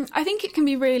 I think it can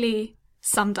be really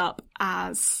summed up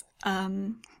as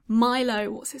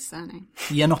Milo, what's his surname?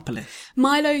 Yiannopoulos.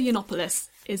 Milo Yiannopoulos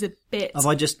is a bit... Have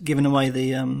I just given away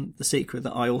the secret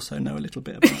that I also know a little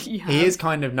bit about? You He have. is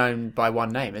kind of known by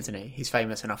one name, isn't he? He's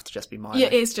famous enough to just be Milo. Yeah,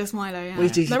 it is just Milo, yeah. Well,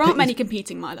 he's There aren't picked- many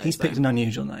competing Milos. He's picked though. an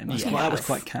unusual name. That was Yes.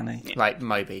 quite canny. Like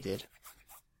Moby did.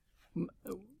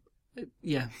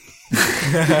 Yeah.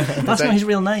 That's not his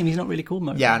real name. He's not really called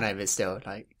Moby. Yeah, I know, but still,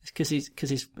 like... It's because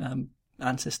his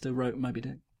ancestor wrote Moby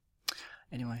Dick.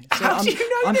 Anyway, so How do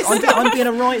you know I'm, this I'm being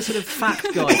a right sort of fact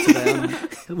guy today.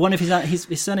 Aren't I? One of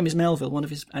his surname is Melville. One of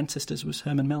his ancestors was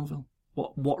Herman Melville.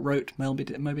 What wrote Moby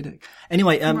Dick?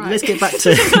 Anyway, Right. let's get back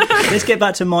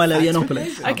to Milo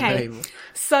Yiannopoulos. Okay, Unbelievable.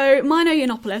 so Milo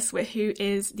Yiannopoulos, who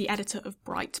is the editor of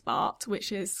Breitbart,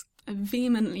 which is a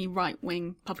vehemently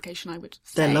right-wing publication, I would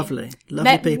say. They're lovely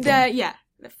They're- people.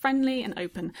 They're friendly and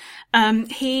open.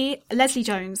 Leslie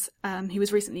Jones, he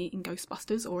was recently in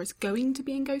Ghostbusters, or is going to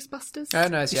be in Ghostbusters. Oh,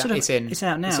 no, it's out now, It's in isn't it?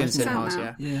 cinemas, It's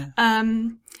out yeah. Yeah.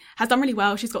 Has done really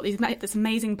well. She's got this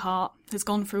amazing part, has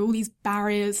gone through all these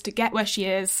barriers to get where she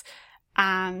is,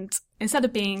 and instead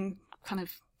of being kind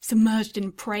of submerged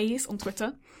in praise on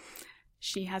Twitter,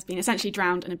 she has been essentially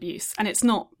drowned in abuse. And it's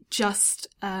not just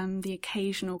the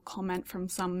occasional comment from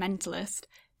some mentalist.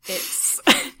 It's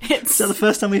Is that the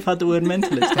first time we've had the word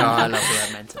mentalist? Oh, I love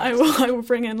the word mentalist. I will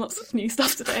bring in lots of new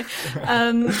stuff today.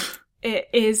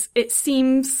 It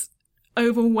seems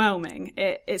overwhelming.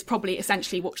 It's probably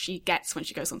essentially what she gets when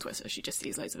she goes on Twitter. She just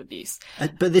sees loads of abuse.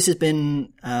 But this has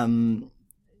been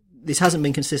this hasn't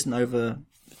been consistent over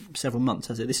several months,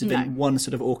 has it? This has been one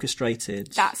sort of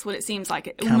orchestrated. That's what it seems like.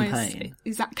 It Campaign.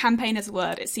 Campaign is a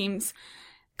word. It seems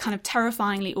kind of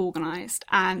terrifyingly organised.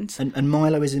 And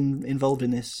Milo is involved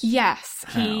in this. yes,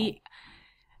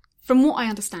 from what I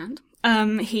understand,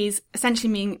 he's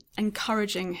essentially been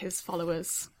encouraging his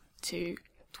followers to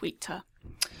tweet her.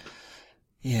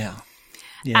 Yeah.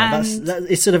 Yeah, And-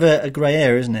 it's sort of a grey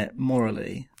area, isn't it,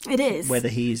 morally, It is. whether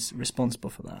he's responsible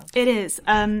for that. It is.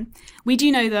 We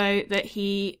do know, though, that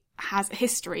he has a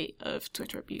history of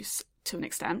Twitter abuse to an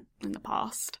extent in the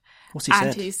past. What's he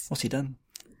And said? he's- What's he done?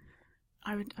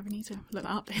 I would need to look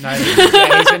that up. No,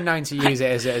 yeah, he's been known to use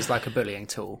it as like a bullying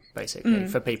tool, basically,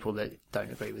 for people that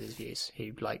don't agree with his views.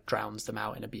 He like drowns them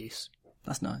out in abuse.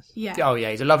 That's nice. Yeah. Oh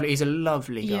yeah, he's a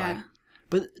lovely guy. Yeah.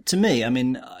 But to me, I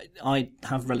mean, I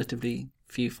have relatively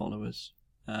few followers,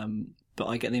 but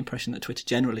I get the impression that Twitter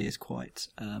generally is quite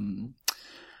an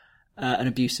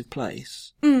abusive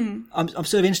place. I'm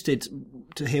sort of interested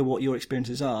to hear what your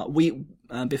experiences are.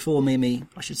 Before Mimi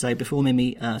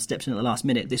stepped in at the last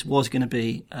minute, this was going to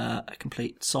be a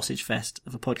complete sausage fest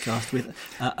of a podcast with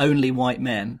only white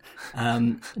men.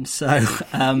 And so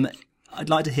I'd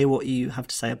like to hear what you have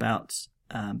to say about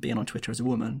being on Twitter as a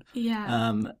woman.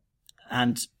 Yeah.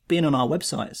 And being on our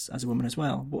websites as a woman as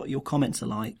well. What your comments are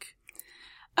like.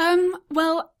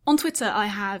 Well, on Twitter, I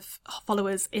have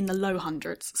followers in the low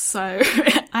hundreds, so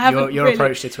I haven't Your really...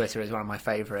 approach to Twitter is one of my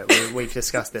favourite. We've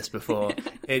discussed this before.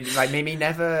 Mimi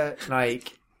never,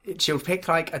 she'll pick,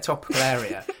 a topical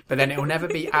area, but then it'll never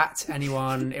be at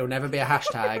anyone, it'll never be a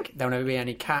hashtag, there'll never be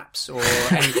any caps or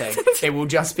anything. It will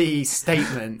just be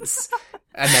statements,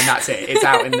 and then that's it. It's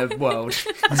out in the world.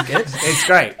 That's good. It's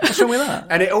great. What's wrong with that?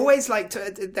 And it always,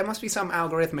 there must be some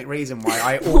algorithmic reason why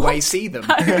I always see them.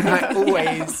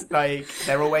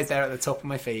 They're always there at the top of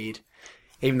my feed,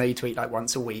 even though you tweet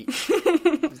once a week.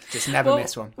 Just never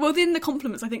miss one. Well, in the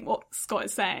compliments, I think what Scott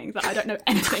is saying, that I don't know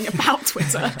anything about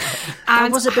Twitter. And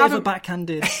that was a bit of a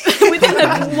backhanded... within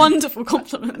the wonderful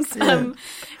compliments.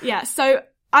 Yeah. So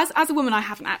as a woman, I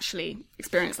haven't actually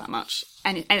experienced that much,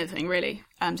 anything really,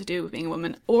 to do with being a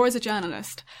woman, or as a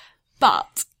journalist.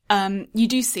 But you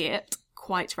do see it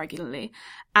quite regularly.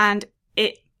 And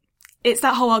it's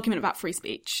that whole argument about free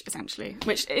speech, essentially,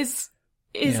 which is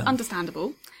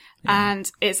understandable. Yeah.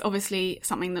 And it's obviously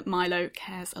something that Milo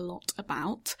cares a lot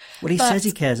about. Well, he says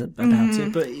he cares about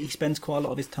it, but he spends quite a lot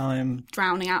of his time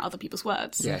drowning out other people's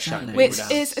words. Yeah, shutting which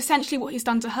is essentially what he's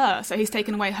done to her. So he's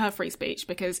taken away her free speech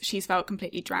because she's felt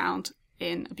completely drowned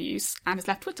in abuse and has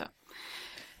left Twitter.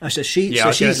 Oh, so she's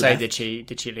left. Did she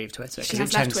leave Twitter? Because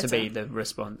it tends to be the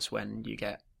response when you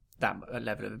get that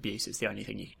level of abuse. It's the only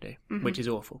thing you can do, which is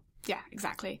awful. Yeah,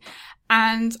 exactly.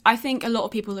 And I think a lot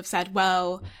of people have said,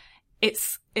 well,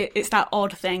 it's that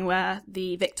odd thing where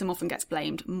the victim often gets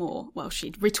blamed more. Well,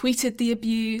 she'd retweeted the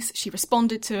abuse, she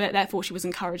responded to it, therefore she was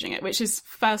encouraging it, which is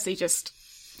firstly just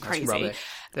crazy.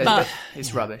 That's rubbish.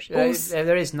 It's rubbish.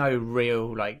 There is no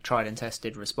real tried and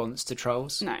tested response to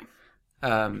trolls. No.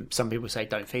 Some people say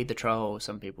don't feed the troll.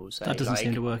 Some people say that doesn't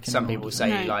seem to work. Some people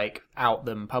say out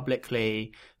them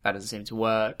publicly. That doesn't seem to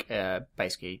work.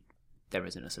 Basically, there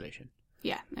isn't a solution.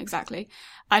 Yeah, exactly.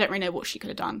 I don't really know what she could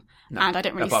have done. No, and I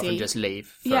don't really apart see... from just leave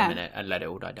for a minute and let it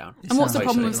all die down. And what's the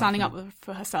problem with standing up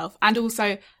for herself? And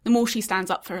also, the more she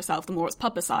stands up for herself, the more it's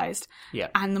publicised. Yeah.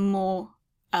 And the more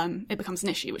it becomes an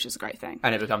issue, which is a great thing.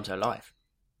 And it becomes her life.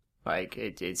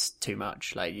 It's too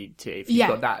much. If you've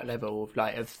got that level of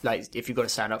if you've got to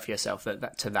stand up for yourself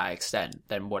to that extent,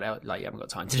 then what else? You haven't got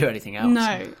time to do anything else.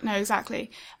 No,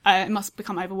 exactly. It must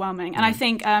become overwhelming. And I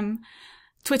think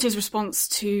Twitter's response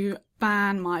to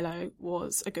ban Milo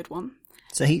was a good one.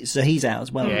 So he's out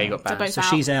as well. Yeah, he got banned. So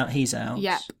she's out, he's out.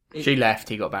 Yep. She left,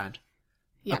 he got banned.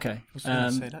 Yep. Okay. I was going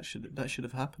to say that should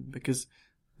have happened because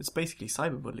it's basically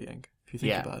cyberbullying if you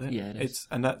think about it. Yeah, it is.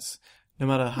 And that's no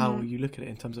matter how you look at it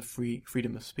in terms of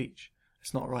freedom of speech,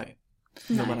 it's not right.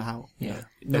 No matter how. Yeah.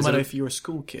 No matter if you're a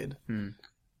school kid.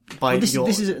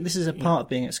 This is a part of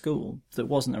being at school that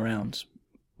wasn't around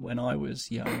when I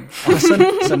was young. I'm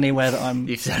suddenly aware that I'm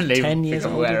 10 years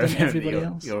older than everybody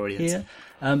else your audience. here.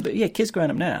 But yeah, kids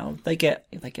growing up now, they get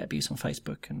abuse on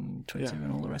Facebook and Twitter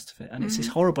and all the rest of it. And it's this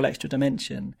horrible extra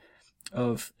dimension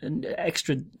of an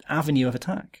extra avenue of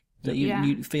attack that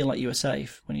you feel like you were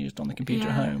safe when you're just on the computer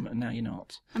at home, and now you're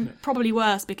not. And probably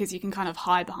worse because you can kind of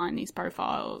hide behind these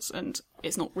profiles and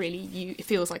it's not really you. It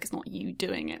feels like it's not you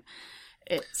doing it.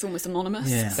 It's almost anonymous.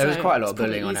 Yeah. There was quite a lot of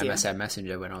bullying on MSN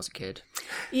Messenger when I was a kid.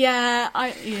 Yeah, I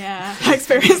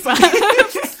experienced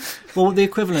that. Well, the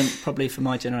equivalent probably for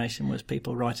my generation was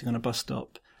people writing on a bus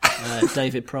stop,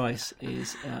 David Price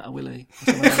is a willy.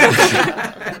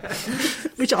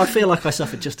 Which I feel like I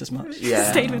suffered just as much.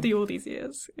 Yeah. Stayed with you all these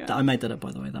years. Yeah. I made that up,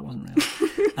 by the way. That wasn't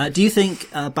real. Do you think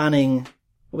banning,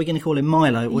 what are we going to call him,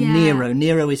 Milo or Nero?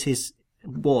 Nero is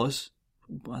was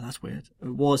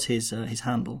his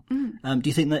handle. Do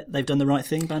you think that they've done the right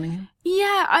thing banning him?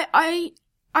 Yeah, I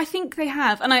think they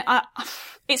have. And I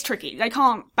it's tricky. They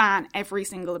can't ban every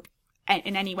single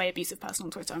in any way abusive person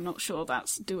on Twitter. I'm not sure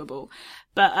that's doable.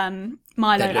 But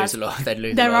Milo, they'd lose a lot.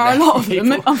 There are a lot of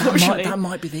them, unfortunately. That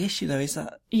might be the issue, though. Is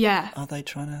that? Yeah. Are they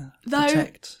trying to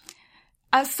protect?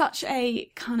 As such a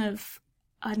kind of,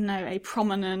 I don't know, a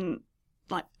prominent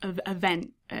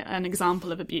event, an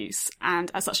example of abuse, and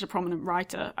as such a prominent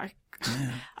writer, I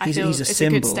feel he's a it's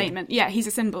symbol. a good statement. Yeah, he's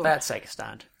a symbol. Let's take a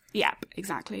stand. Yep,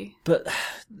 exactly. But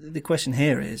the question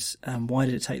here is, why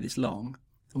did it take this long?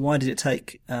 Why did it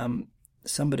take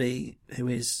somebody who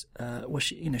is,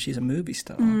 she's a movie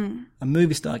star. A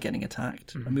movie star getting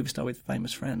attacked. A movie star with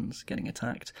famous friends getting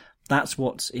attacked. That's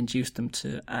what's induced them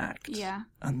to act. Yeah.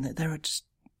 And there are just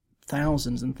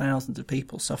thousands and thousands of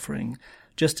people suffering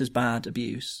just as bad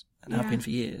abuse and have been for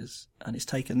years. And it's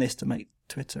taken this to make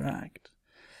Twitter act.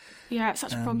 Yeah, it's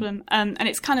such a problem. And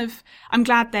it's kind of, I'm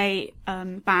glad they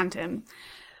banned him,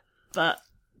 but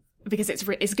because it's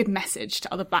a good message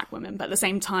to other black women. But at the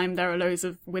same time, there are loads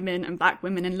of women and black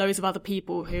women and loads of other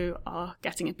people who are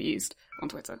getting abused on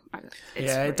Twitter.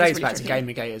 It dates back to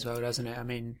Gamergate as well, doesn't it? I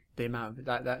mean, the amount of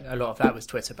that a lot of that was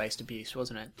Twitter-based abuse,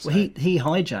 wasn't it? So. Well, he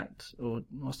hijacked, or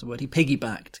what's the word? He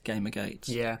piggybacked Gamergate.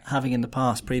 Yeah. Having in the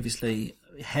past previously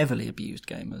heavily abused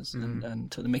gamers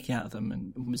and took the mickey out of them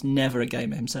and was never a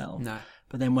gamer himself. No.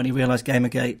 But then when he realised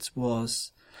Gamergate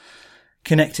was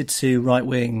connected to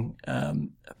right-wing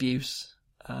abuse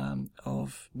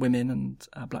of women and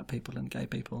black people and gay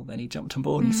people, then he jumped on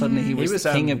board and suddenly he was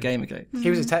the king of Gamergate. He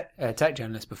was a tech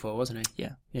journalist before, wasn't he?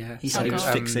 Yeah. Yeah. He said he was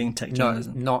fixing tech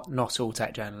journalism. Not all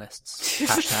tech journalists.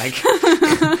 Hashtag.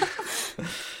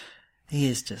 He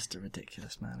is just a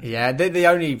ridiculous man. Yeah, the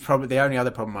only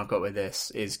other problem I've got with this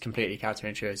is completely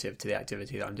counterintuitive to the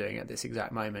activity that I'm doing at this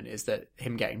exact moment, is that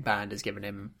him getting banned has given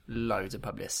him loads of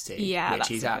publicity, which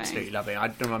he's absolutely loving.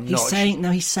 He's saying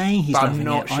he's loving it. I'm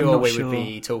not sure we would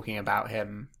be talking about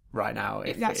him right now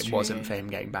if it wasn't for him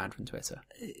getting banned from Twitter.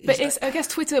 But I guess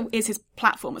Twitter is his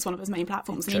platform. It's one of his main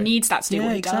platforms, and he needs that to do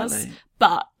what he does.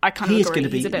 But I kind of agree,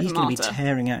 he's a bit of a martyr. He's going to be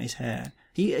tearing out his hair.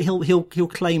 He'll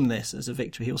claim this as a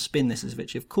victory. He'll spin this as a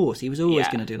victory. Of course, he was always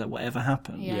going to do that, whatever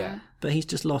happened. Yeah. But he's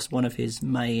just lost one of his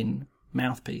main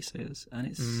mouthpieces, and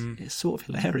it's sort of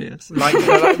hilarious. Like,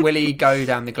 will he go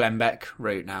down the Glenn Beck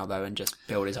route now, though, and just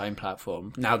build his own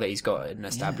platform now that he's got an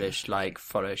established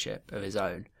followership of his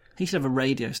own? He should have a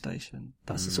radio station.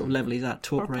 That's the sort of level he's at.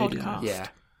 Talk radio. Podcast. Yeah.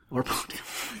 Or a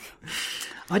podcast.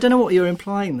 I don't know what you're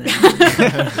implying there.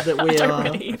 that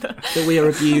we are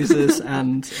abusers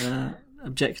and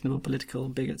objectionable political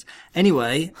bigots.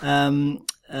 Anyway,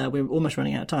 we're almost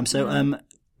running out of time. So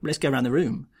let's go around the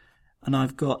room. And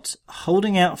I've got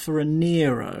Holding Out for a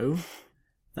Nero.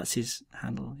 That's his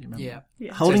handle, you remember?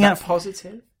 Yeah. Holding so out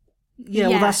positive? Yeah,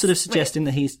 well, that's sort of suggesting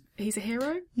that he's a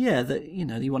hero? Yeah, that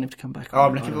you want him to come back. Oh,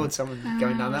 I'm looking forward to someone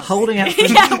going down that. Holding out for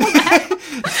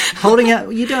Holding out,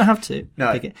 you don't have to.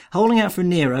 No. Pick it. Holding Out for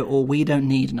Nero, or We Don't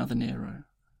Need Another Nero.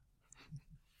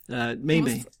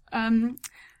 Mimi.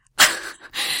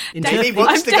 Davey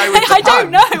wants to go with the I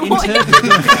don't know.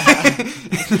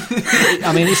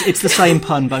 I mean, it's the same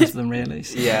pun, both of them, really.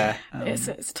 So, yeah. It's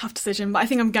a tough decision, but I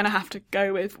think I'm going to have to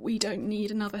go with We Don't Need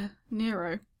Another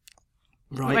Nero.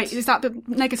 Right. Wait, is that the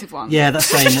negative one? Yeah, that's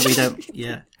saying that we don't.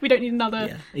 Yeah. We don't need another.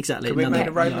 Yeah, exactly. Could we make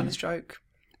a Romans joke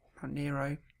about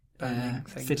Nero burning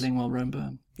things? Fiddling while Rome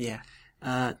burn. Yeah.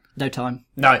 No time.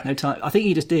 No time. I think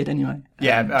you just did anyway.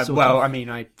 Yeah. I mean,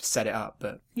 I set it up,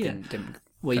 but didn't.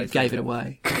 Well, you gave it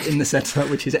away in the setup,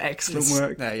 which is excellent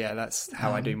work. Yeah, that's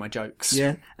how I do my jokes.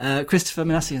 Yeah. Christopher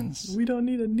Manassians. We don't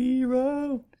need a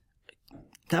Nero.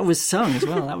 That was sung as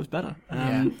well. That was better.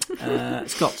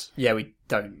 Scott. Yeah, we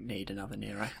don't need another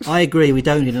Nero. I agree. We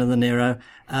don't need another Nero.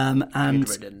 And good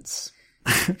riddance.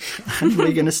 And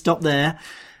we're going to stop there.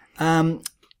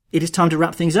 It is time to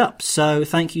wrap things up. So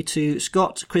thank you to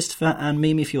Scott, Christopher and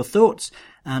Mimi for your thoughts.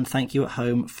 And thank you at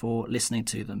home for listening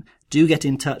to them. Do get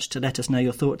in touch to let us know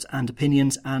your thoughts and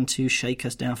opinions and to shake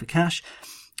us down for cash.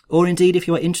 Or indeed, if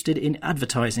you are interested in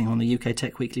advertising on the UK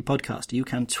Tech Weekly podcast, you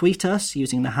can tweet us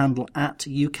using the handle at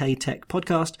UK Tech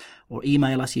Podcast or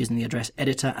email us using the address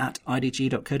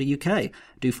editor@idg.co.uk.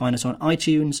 Do find us on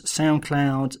iTunes,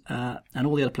 SoundCloud, and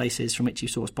all the other places from which you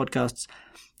source podcasts.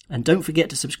 And don't forget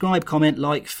to subscribe, comment,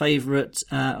 like, favourite,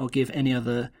 or give any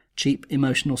other cheap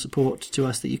emotional support to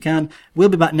us that you can. We'll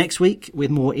be back next week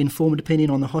with more informed opinion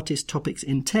on the hottest topics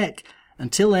in tech.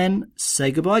 Until then,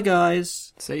 say goodbye,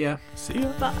 guys. See ya.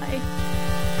 Bye.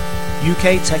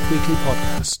 UK Tech Weekly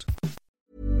Podcast.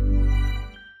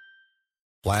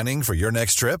 Planning for your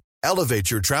next trip?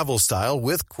 Elevate your travel style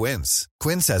with Quince.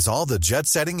 Quince has all the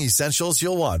jet-setting essentials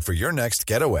you'll want for your next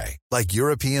getaway, like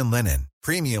European linen,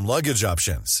 premium luggage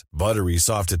options, buttery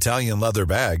soft Italian leather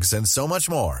bags, and so much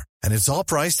more. And it's all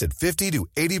priced at 50 to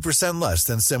 80% less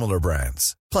than similar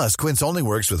brands. Plus, Quince only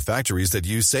works with factories that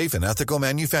use safe and ethical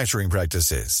manufacturing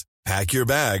practices. Pack your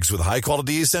bags with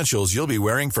high-quality essentials you'll be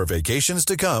wearing for vacations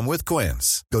to come with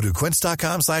Quince. Go to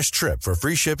quince.com/trip for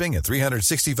free shipping and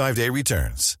 365-day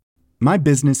returns. My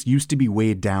business used to be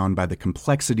weighed down by the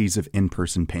complexities of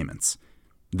in-person payments.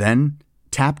 Then,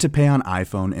 Tap to Pay on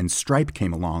iPhone and Stripe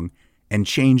came along and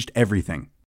changed everything.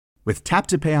 With Tap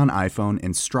to Pay on iPhone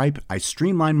and Stripe, I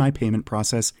streamlined my payment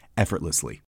process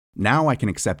effortlessly. Now I can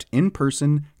accept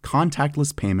in-person,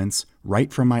 contactless payments right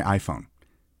from my iPhone.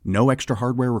 No extra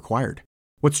hardware required.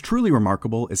 What's truly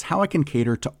remarkable is how I can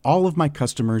cater to all of my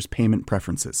customers' payment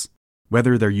preferences.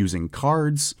 Whether they're using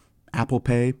cards, Apple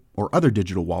Pay, or other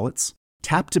digital wallets,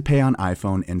 Tap to Pay on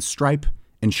iPhone and Stripe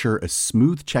ensure a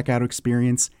smooth checkout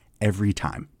experience every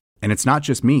time. And it's not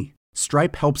just me.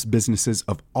 Stripe helps businesses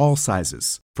of all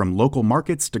sizes, from local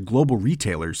markets to global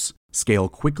retailers, scale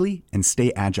quickly and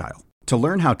stay agile. To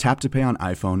learn how Tap to Pay on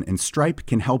iPhone and Stripe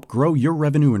can help grow your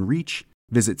revenue and reach,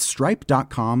 visit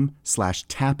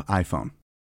stripe.com/tapiphone.